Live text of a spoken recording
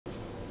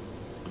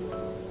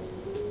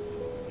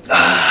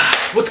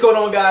What's going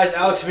on, guys?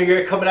 Alex from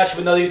here, coming at you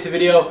with another YouTube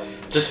video.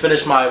 Just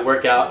finished my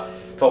workout.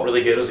 Felt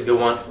really good. It was a good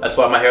one. That's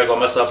why my hair is all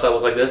messed up, so I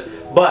look like this.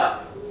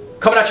 But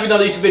coming at you with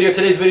another YouTube video.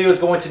 Today's video is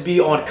going to be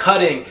on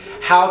cutting.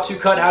 How to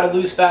cut, how to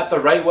lose fat the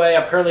right way.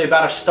 I'm currently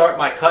about to start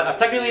my cut. I've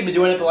technically been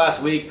doing it the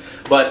last week,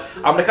 but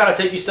I'm going to kind of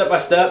take you step by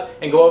step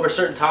and go over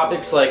certain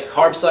topics like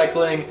carb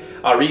cycling,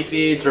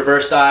 refeeds,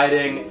 reverse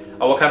dieting,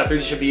 what kind of food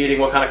you should be eating,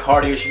 what kind of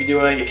cardio you should be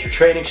doing, if your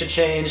training should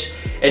change,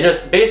 and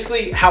just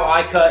basically how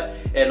I cut.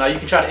 And you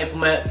can try to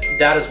implement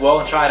that as well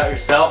and try it out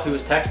yourself. Who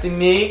was texting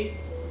me?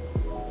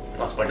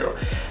 That's my girl.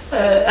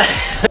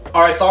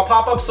 Alright, so I'll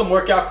pop up some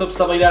workout clips,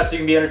 stuff like that, so you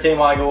can be entertained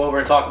while I go over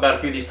and talk about a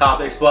few of these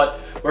topics. But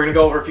we're going to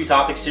go over a few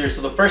topics here.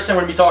 So the first thing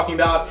we're going to be talking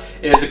about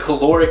is a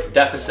caloric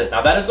deficit.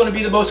 Now that is going to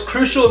be the most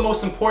crucial and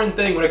most important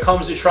thing when it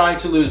comes to trying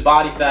to lose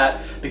body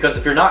fat, because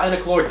if you're not in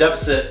a caloric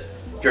deficit,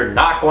 you're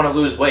not going to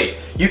lose weight.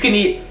 You can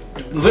eat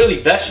literally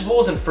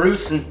vegetables and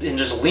fruits and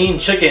just lean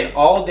chicken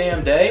all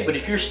damn day, but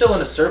if you're still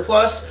in a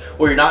surplus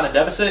or you're not in a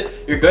deficit,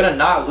 you're gonna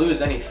not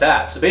lose any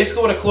fat. So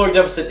basically what a caloric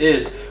deficit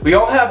is, we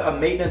all have a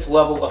maintenance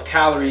level of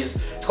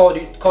calories. It's called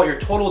your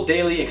total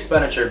daily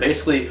expenditure,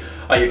 basically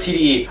your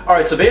TDE. All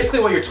right, so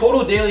basically what your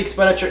total daily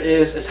expenditure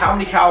is how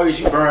many calories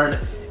you burn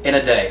in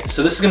a day.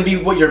 So this is going to be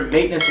what your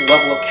maintenance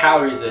level of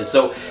calories is.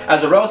 So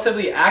as a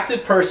relatively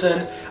active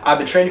person, I've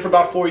been training for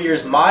about 4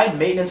 years, my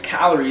maintenance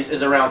calories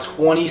is around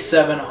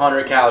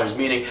 2,700 calories,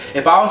 meaning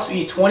if I was to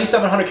eat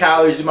 2,700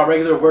 calories, do my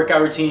regular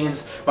workout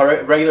routines,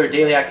 my regular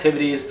daily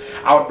activities,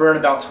 I would burn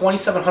about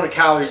 2,700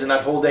 calories in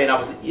that whole day.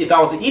 And if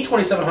I was to eat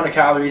 2,700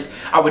 calories,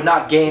 I would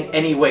not gain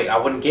any weight. I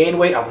wouldn't gain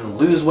weight, I wouldn't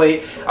lose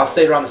weight. I'll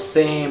stay around the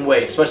same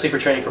weight, especially for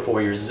training for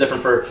 4 years. It's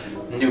different for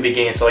newbie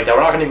gain, so like that.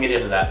 We're not going to even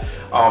get into that.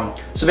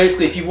 So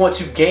basically, if you want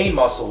to gain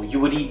muscle, you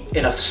would eat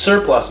in a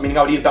surplus, meaning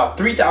I would eat about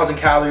 3,000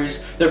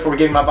 calories, therefore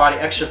giving my body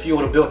extra fuel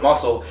to build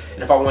muscle.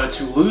 And if I wanted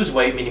to lose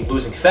weight, meaning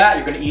losing fat,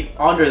 you're going to eat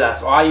under that.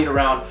 So I eat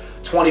around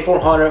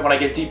 2,400. When I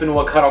get deep into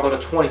a cut, I'll go to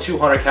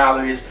 2,200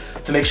 calories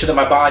to make sure that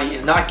my body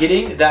is not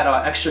getting that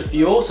extra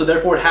fuel, so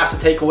therefore it has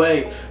to take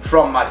away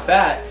from my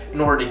fat in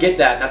order to get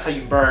that, and that's how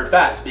you burn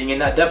fat, is being in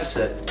that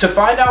deficit. To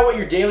find out what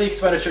your daily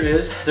expenditure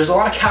is, there's a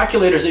lot of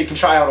calculators that you can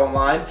try out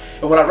online,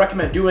 and what I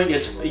recommend doing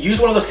is use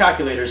one of those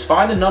calculators,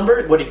 find the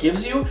number, what it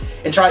gives you,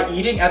 and try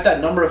eating at that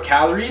number of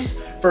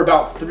calories for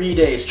about 3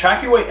 days.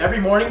 Track your weight every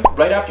morning,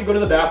 right after you go to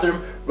the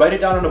bathroom, write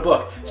it down in a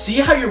book. See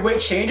how your weight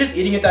changes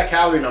eating at that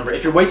calorie number.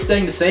 If your weight's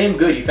staying the same,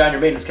 good, you found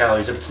your maintenance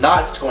calories. If it's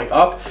not, if it's going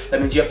up,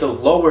 that means you have to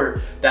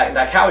lower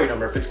that calorie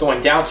number. If it's going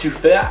down too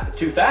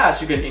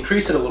fast, you can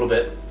increase it a little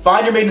bit.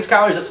 Find your maintenance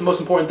calories, that's the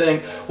most important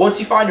thing. Once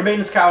you find your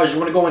maintenance calories, you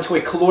want to go into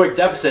a caloric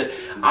deficit.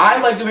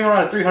 I like doing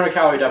around a 300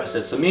 calorie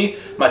deficit. So me,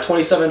 my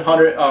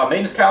 2,700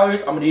 maintenance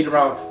calories, I'm going to eat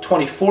around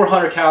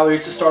 2,400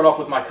 calories to start off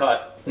with my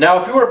cut.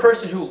 Now, if you're a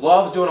person who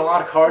loves doing a lot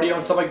of cardio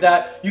and stuff like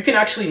that, you can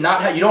actually you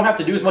don't have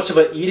to do as much of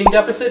an eating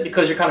deficit,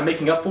 because you're kind of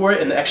making up for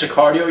it in the extra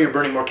cardio. You're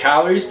burning more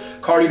calories.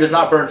 Cardio does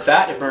not burn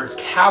fat, it burns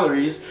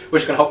calories,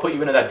 which is going to help put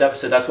you into that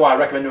deficit. That's why I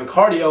recommend doing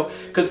cardio,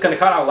 because it's going to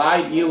kind of allow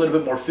you to eat a little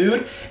bit more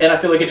food, and I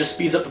feel like it just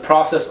speeds up the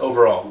process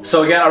overall.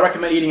 So again, I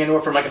recommend eating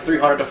anywhere from like a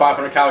 300 to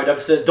 500 calorie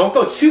deficit. Don't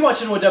go too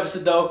much into a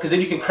deficit though, because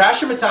then you can crash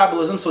your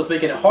metabolism, so it's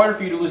making it harder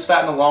for you to lose fat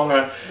in the long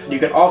run. And you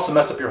can also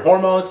mess up your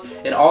hormones,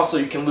 and also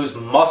you can lose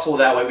muscle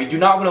that way. We do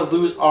not want to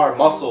lose our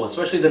muscle,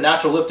 especially as a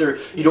natural lifter.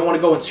 You don't want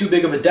to go in too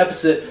big of a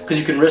deficit, because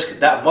you can risk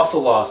that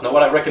muscle loss. Now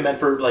what I recommend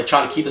for like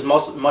trying to keep as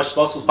much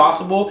muscle as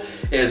possible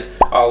is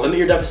limit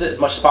your deficit as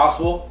much as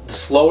possible. The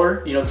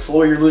slower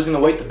you're losing the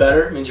weight, the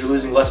better. It means you're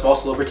losing less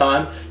muscle over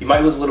time. You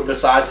might lose a little bit of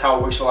size, how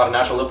it works for a lot of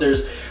natural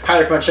lifters.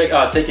 Highly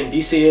recommend taking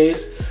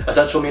BCAAs,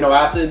 essential amino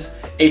acids.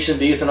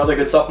 HMB is another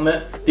good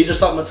supplement. These are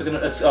supplements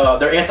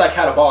they're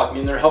anti-catabolic,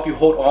 meaning they're help you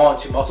hold on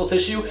to muscle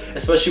tissue,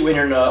 especially when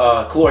you're in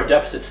a caloric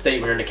deficit state.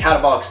 When you're in a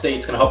catabolic state,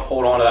 it's going to help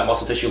hold on to that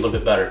muscle tissue a little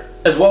bit better.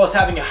 As well as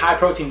having a high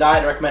protein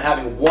diet, I recommend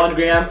having 1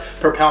 gram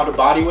per pound of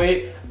body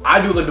weight. I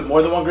do a little bit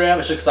more than 1 gram.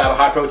 It's just because I have a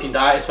high protein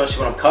diet,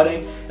 especially when I'm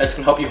cutting, and it's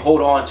going to help you hold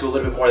on to a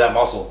little bit more of that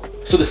muscle.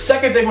 So the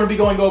second thing we're going to be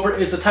going over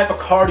is the type of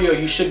cardio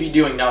you should be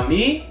doing. Now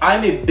me,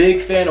 I'm a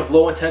big fan of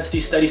low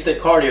intensity steady state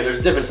cardio. There's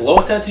a difference. Low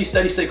intensity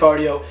steady state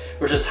cardio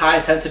versus high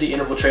intensity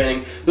interval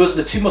training. Those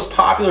are the two most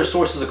popular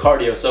sources of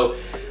cardio. So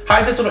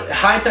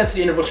high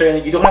intensity interval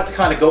training, you don't have to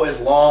kind of go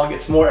as long.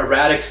 It's more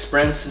erratic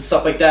sprints and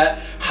stuff like that.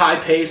 High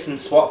pace and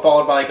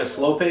followed by like a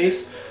slow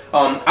pace.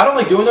 I don't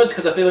like doing those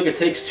because I feel like it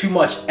takes too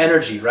much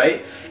energy,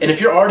 right? And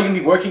if you're already going to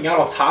be working out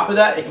on top of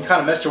that, it can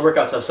kind of mess your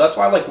workouts up. So that's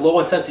why I like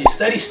low intensity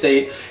steady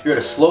state. You're at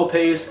a slow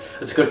pace,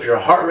 it's good for your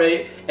heart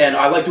rate, and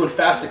I like doing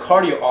fasted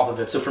cardio off of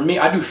it. So for me,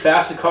 I do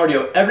fasted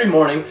cardio every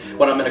morning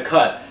when I'm in a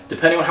cut.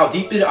 Depending on how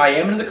deep I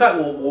am in the cut,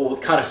 will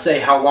kind of say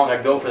how long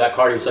I go for that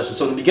cardio session.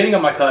 So in the beginning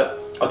of my cut,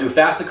 I'll do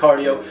fasted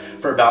cardio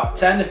for about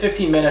 10 to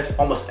 15 minutes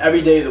almost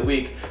every day of the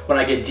week. When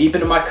I get deep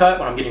into my cut,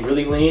 when I'm getting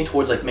really lean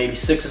towards like maybe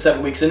 6 to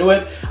 7 weeks into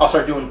it, I'll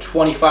start doing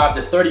 25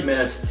 to 30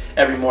 minutes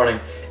every morning.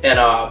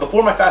 And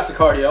before my fasted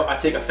cardio, I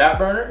take a fat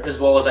burner as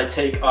well as I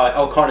take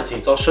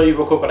L-carnitine. So I'll show you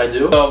real quick what I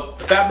do. So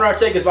the fat burner I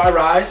take is by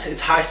Rise.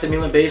 It's high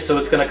stimulant based, so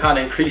it's gonna kind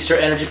of increase your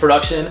energy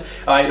production.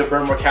 You'll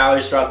burn more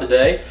calories throughout the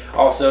day.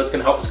 Also, it's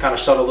gonna help us kind of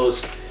shuttle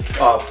those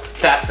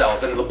fat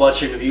cells into the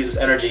bloodstream to use as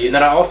energy. And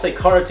then I also take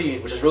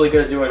carnitine, which is really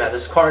good at doing that.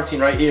 This is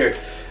carnitine right here.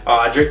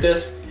 I drink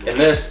this and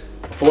this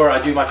before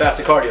I do my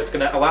fasted cardio. It's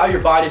gonna allow your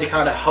body to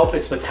kind of help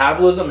its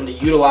metabolism and to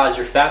utilize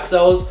your fat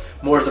cells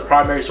more as a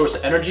primary source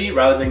of energy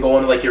rather than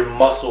going to like your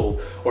muscle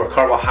or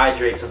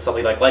carbohydrates and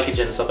stuff like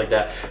glycogen and stuff like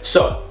that.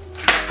 So,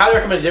 highly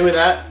recommend doing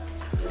that.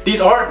 These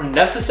aren't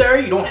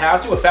necessary, you don't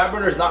have to. A fat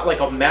burner is not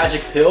like a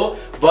magic pill,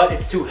 but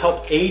it's to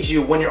help aid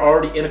you when you're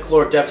already in a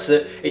caloric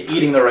deficit and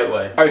eating the right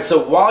way. All right,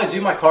 so while I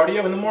do my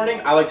cardio in the morning,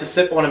 I like to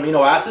sip on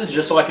amino acids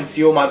just so I can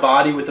fuel my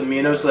body with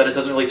amino so that it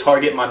doesn't really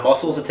target my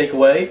muscles to take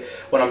away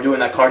when I'm doing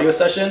that cardio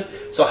session.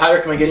 So I highly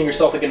recommend getting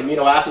yourself like an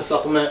amino acid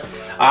supplement.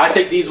 I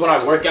take these when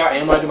I work out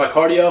and when I do my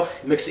cardio,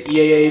 mix the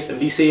EAAs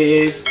and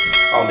BCAAs.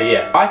 But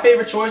yeah, my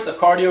favorite choice of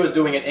cardio is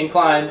doing an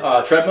incline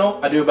treadmill.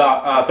 I do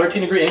about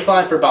 13-degree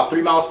incline for about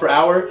 3 miles per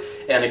hour.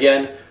 And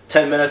again,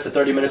 10 minutes to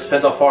 30 minutes,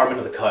 depends how far I'm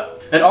into the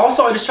cut. And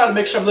also, I just try to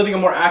make sure I'm living a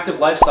more active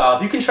lifestyle.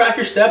 If you can track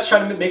your steps, try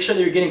to make sure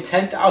that you're getting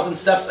 10,000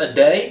 steps a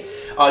day.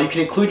 You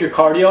can include your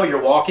cardio,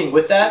 your walking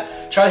with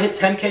that. Try to hit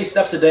 10K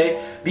steps a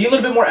day. Be a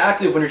little bit more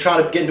active when you're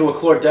trying to get into a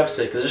caloric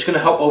deficit because it's just going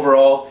to help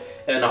overall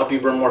and help you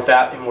burn more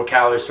fat and more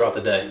calories throughout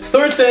the day.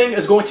 Third thing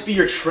is going to be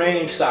your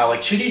training style.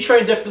 Like, should you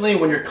train differently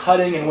when you're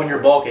cutting and when you're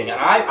bulking? And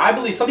I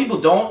believe some people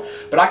don't,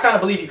 but I kind of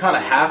believe you kind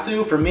of have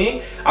to. For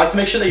me, I like to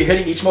make sure that you're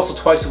hitting each muscle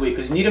twice a week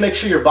because you need to make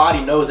sure your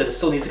body knows that it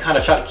still needs to kind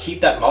of try to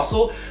keep that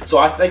muscle. So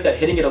I think that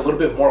hitting it a little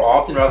bit more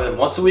often rather than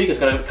once a week is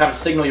going to kind of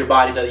signal your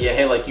body that, yeah,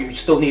 hey, like you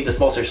still need this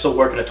muscle, you're still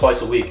working it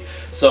twice a week.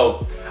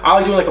 So I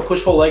like doing like a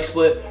push-pull leg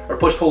split or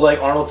push-pull leg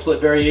Arnold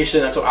split variation.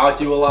 That's what I like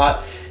to do a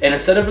lot. And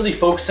instead of really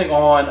focusing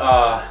on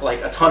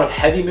like a ton of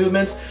heavy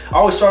movements, I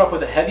always start off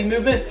with a heavy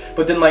movement,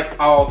 but then like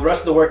the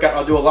rest of the workout,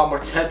 I'll do a lot more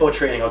tempo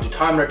training. I'll do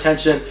time and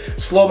retention,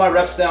 slow my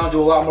reps down, do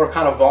a lot more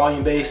kind of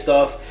volume-based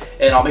stuff,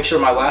 and I'll make sure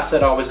my last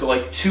set I always go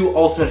like to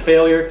ultimate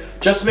failure,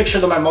 just to make sure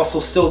that my muscle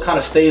still kind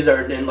of stays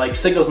there and like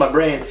signals my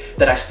brain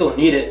that I still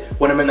need it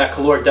when I'm in that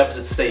caloric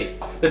deficit state.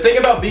 The thing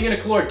about being in a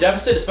caloric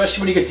deficit,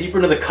 especially when you get deeper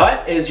into the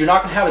cut, is you're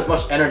not gonna have as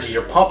much energy.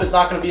 Your pump is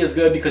not gonna be as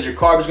good because your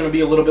carb is gonna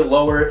be a little bit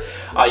lower.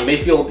 You may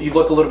feel you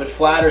look a little bit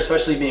flatter,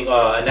 especially being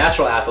a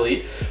natural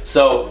athlete.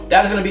 So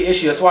that is gonna be an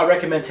issue. That's why I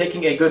recommend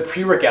taking a good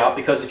pre-workout,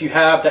 because if you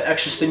have that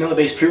extra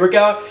stimulant-based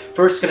pre-workout,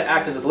 first it's gonna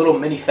act as a little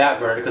mini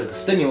fat burner because of the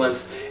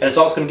stimulants, and it's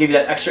also gonna give you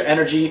that extra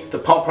energy, the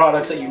pump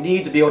products that you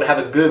need to be able to have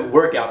a good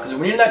workout. Because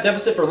when you're in that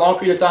deficit for a long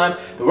period of time,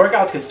 the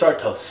workouts can start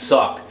to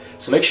suck.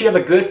 So make sure you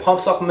have a good pump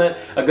supplement,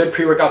 a good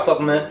pre-workout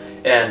supplement,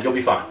 and you'll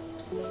be fine.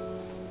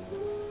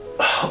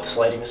 I hope this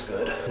lighting is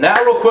good. Now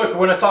real quick,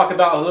 we're gonna talk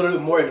about a little bit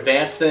more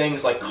advanced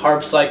things like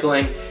carb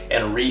cycling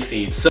and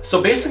refeeds.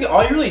 So basically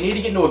all you really need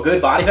to get into a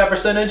good body fat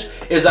percentage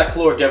is that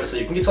caloric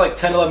deficit. You can get to like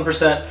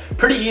 10-11%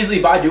 pretty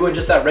easily by doing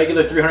just that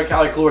regular 300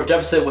 calorie caloric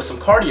deficit with some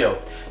cardio.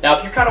 Now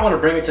if you kind of want to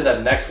bring it to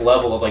that next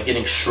level of like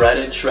getting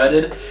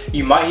shredded,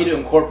 you might need to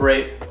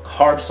incorporate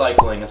carb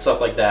cycling and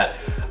stuff like that.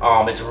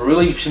 It's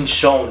really been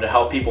shown to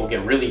help people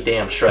get really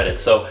damn shredded.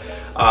 So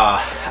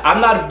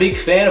I'm not a big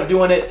fan of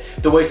doing it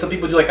the way some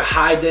people do, like a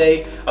high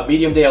day, a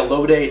medium day, a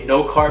low day,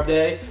 no carb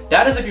day.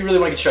 That is if you really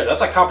want to get shredded.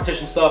 That's like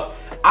competition stuff.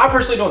 I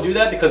personally don't do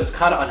that because it's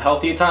kind of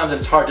unhealthy at times and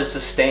it's hard to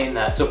sustain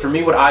that. So for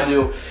me, what I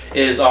do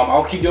is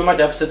I'll keep doing my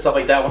deficit, stuff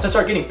like that. Once I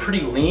start getting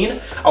pretty lean,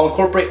 I'll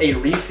incorporate a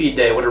refeed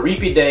day. What a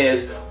refeed day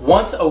is,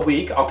 once a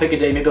week, I'll pick a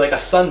day, maybe like a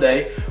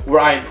Sunday, where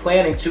I am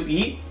planning to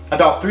eat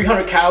about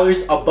 300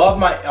 calories above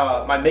my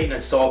my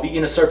maintenance, so I'll be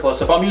eating a surplus.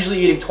 So if I'm usually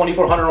eating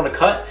 2,400 on a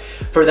cut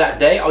for that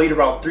day, I'll eat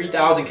around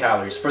 3,000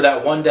 calories for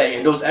that one day,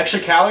 and those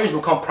extra calories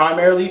will come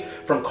primarily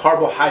from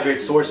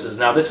carbohydrate sources.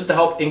 Now this is to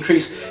help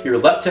increase your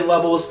leptin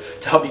levels,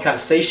 to help you kind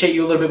of satiate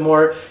you a little bit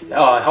more,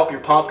 help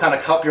your pump, kind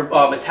of help your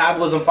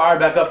metabolism fire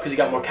back up because you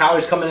got more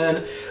calories coming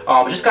in.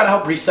 Just kind of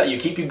help reset you,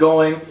 keep you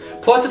going.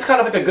 Plus it's kind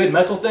of like a good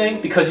mental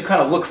thing because you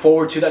kind of look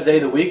forward to that day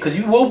of the week because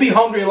you will be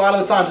hungry a lot of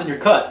the times in your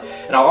cut.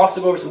 And I'll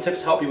also go over some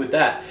tips to help you with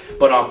that.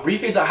 But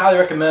refeeds I highly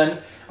recommend.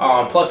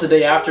 Plus the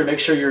day after, make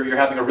sure you're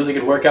having a really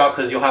good workout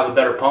because you'll have a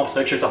better pump. So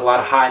make sure it's a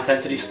lot of high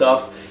intensity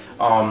stuff.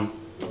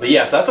 But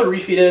yeah, so that's what a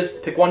refeed is.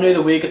 Pick one day of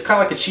the week. It's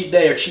kind of like a cheat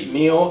day or cheat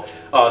meal.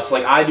 So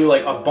like I do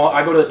like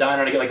I go to the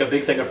diner and I get like a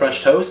big thing of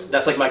French toast.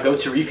 That's like my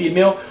go-to refeed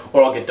meal,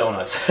 or I'll get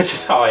donuts. That's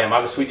just how I am. I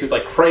have a sweet tooth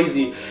like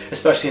crazy,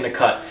 especially in the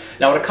cut.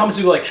 Now when it comes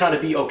to like trying to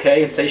be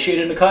okay and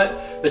satiated in the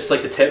cut, this is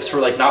like the tips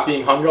for like not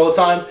being hungry all the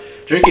time.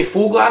 Drink a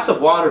full glass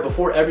of water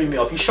before every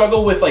meal. If you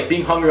struggle with like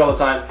being hungry all the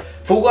time,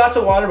 full glass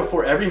of water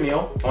before every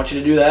meal. I want you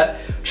to do that.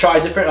 Try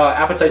different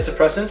appetite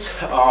suppressants.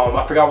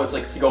 I forgot what it's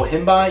like. It's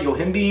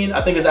yohimbine,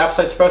 I think is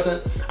appetite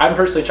suppressant. I haven't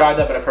personally tried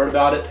that, but I've heard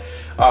about it.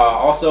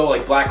 Also,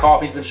 like black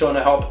coffee's been shown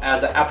to help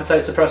as an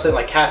appetite suppressant,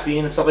 like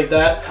caffeine and stuff like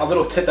that. A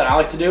little tip that I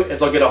like to do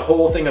is I'll get a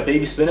whole thing of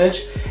baby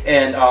spinach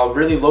and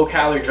really low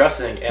calorie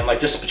dressing, and like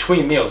just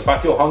between meals, if I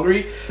feel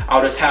hungry,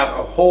 I'll just have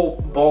a whole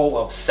bowl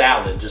of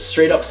salad, just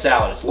straight up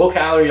salad. It's low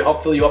calorie to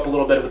help fill you up a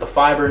little bit with the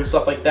fiber and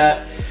stuff like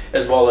that,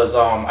 as well as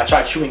I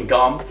try chewing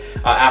gum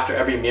after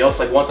every meal.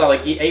 So like once I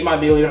like ate my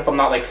meal, even if I'm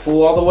not like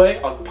full all the way,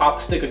 I'll pop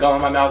a stick of gum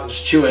in my mouth and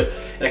just chew it,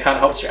 and it kind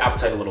of helps your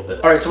appetite a little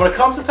bit. All right, so when it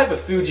comes to the type of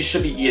foods you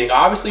should be eating,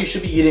 obviously you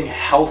should be eating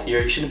healthier.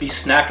 You shouldn't be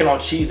snacking on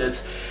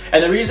Cheez-Its.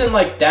 And the reason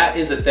like that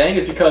is a thing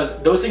is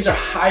because those things are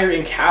higher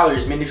in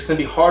calories, meaning it's gonna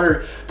be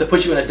harder to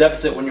put you in a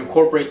deficit when you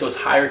incorporate those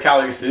higher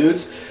calorie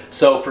foods.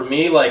 So for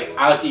me, like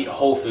I like to eat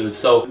whole foods.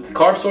 So the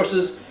carb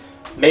sources,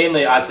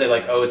 mainly I'd say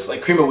like oats,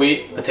 like cream of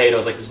wheat,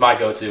 potatoes, like is my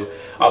go-to.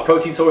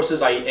 Protein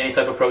sources, I eat any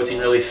type of protein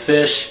really,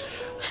 fish,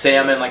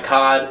 salmon, like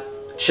cod,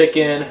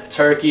 chicken,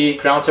 turkey,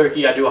 ground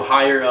turkey. I do a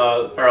higher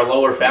or a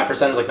lower fat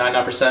percentage, like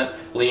 99%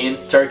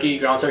 lean turkey,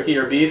 ground turkey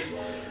or beef.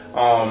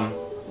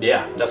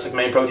 Yeah, that's the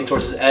main protein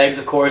sources. Eggs,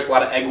 of course, a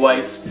lot of egg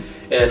whites.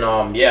 And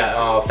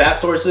fat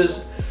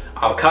sources,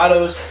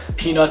 avocados,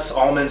 peanuts,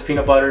 almonds,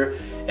 peanut butter,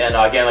 and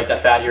again, like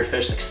that fattier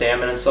fish like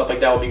salmon and stuff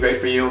like that will be great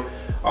for you.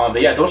 But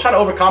yeah, don't try to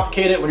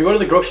overcomplicate it. When you go to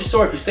the grocery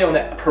store, if you stay on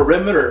the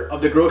perimeter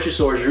of the grocery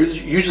store,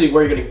 is usually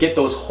where you're gonna get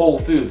those whole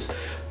foods.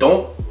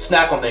 Don't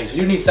snack on things. If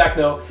you need snack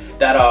though,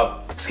 that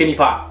Skinny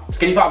Pop.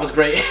 Skinny Pop is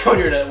great when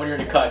you're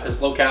in a cut because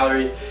it's low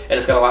calorie and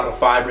it's got a lot of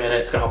fiber in it.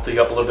 It's gonna help fill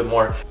you up a little bit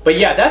more. But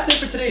yeah, that's it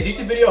for today's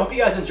YouTube video. I hope you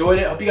guys enjoyed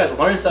it. I hope you guys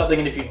learned something,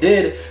 and if you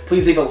did,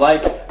 please leave a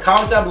like.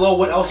 Comment down below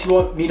what else you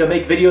want me to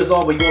make videos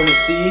on, what you want me to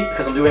see,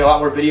 because I'm doing a lot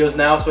more videos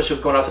now, especially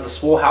with going out to the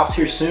Swole House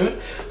here soon.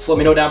 So let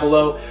me know down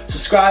below.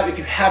 Subscribe if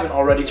you haven't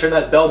already. Turn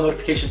that bell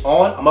notification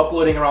on. I'm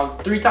uploading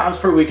around 3 times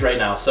per week right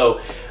now.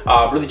 So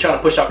really trying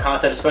to push out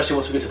content, especially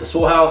once we get to the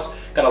Swole House.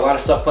 Got a lot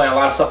of stuff planned, a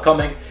lot of stuff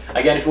coming.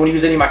 Again, if you want to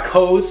use any of my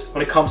codes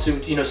when it comes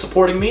to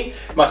supporting me,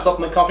 my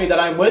supplement company that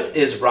I'm with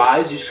is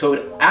Rise. Use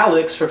code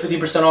ALEX for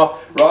 15%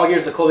 off. Raw Gear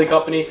is the clothing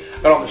company.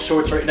 I got on the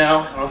shorts right now.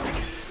 I don't know if you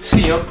can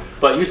see them,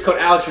 but use code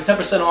ALEX for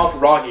 10% off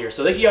Raw Gear.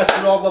 So thank you guys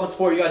for all the love and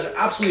support. You guys are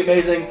absolutely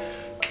amazing.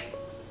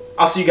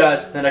 I'll see you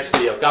guys in the next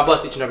video. God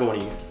bless each and every one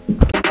of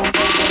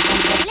you.